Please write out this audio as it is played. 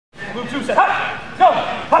Move 2, set, hot, go,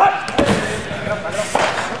 hot.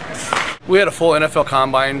 We had a full NFL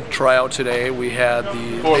Combine tryout today. We had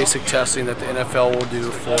the basic testing that the NFL will do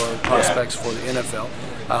for prospects for the NFL.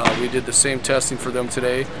 We did the same testing for them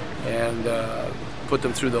today and put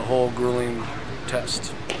them through the whole grueling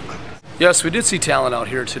test. Yes, we did see talent out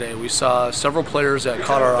here today. We saw several players that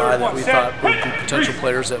caught our eye that we thought would be potential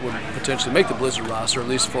players that would potentially make the Blizzard roster, at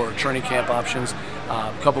least for training camp options.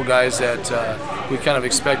 A couple guys that we kind of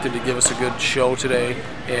expected to give us a good show today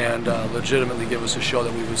and legitimately give us a show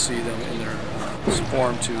that we would see them in their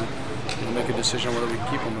form to make a decision whether we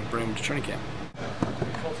keep them and bring them to training camp.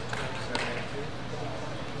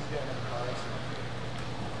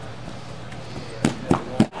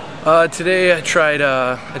 Today I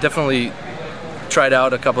definitely tried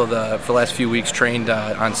out a couple of for the last few weeks, trained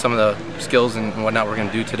on some of the skills and whatnot we're going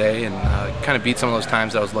to do today, and kind of beat some of those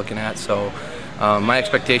times I was looking at. So my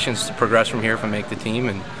expectations to progress from here if I make the team,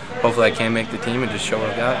 and hopefully I can make the team and just show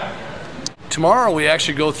what I got. Tomorrow we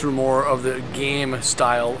actually go through more of the game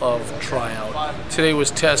style of tryout. Today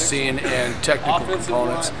was testing and technical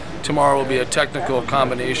components. Tomorrow will be a technical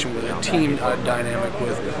combination with a team dynamic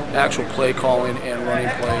with actual play calling and running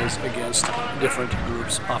plays against different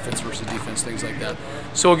groups, offense versus defense, things like that.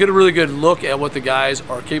 So we'll get a really good look at what the guys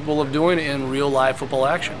are capable of doing in real live football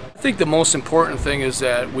action. I think the most important thing is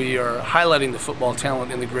that we are highlighting the football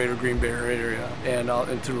talent in the greater Green Bay area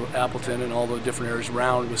and through Appleton and all the different areas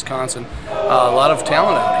around Wisconsin. A lot of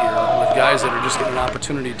talent out here with guys that are just getting an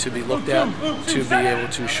opportunity to be looked at, to be able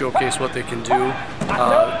to showcase what they can do,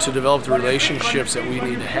 to develop the relationships that we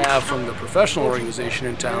need to have from the professional organization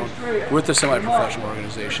in town with the semi-professional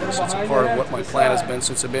organizations. It's a part of what my plan has been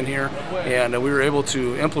since I've been here, and we were able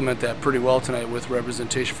to implement that pretty well tonight with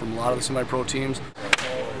representation from a lot of the semi-pro teams.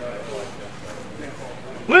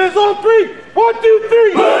 Liz on 3, 1, 2,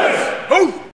 3. Liz!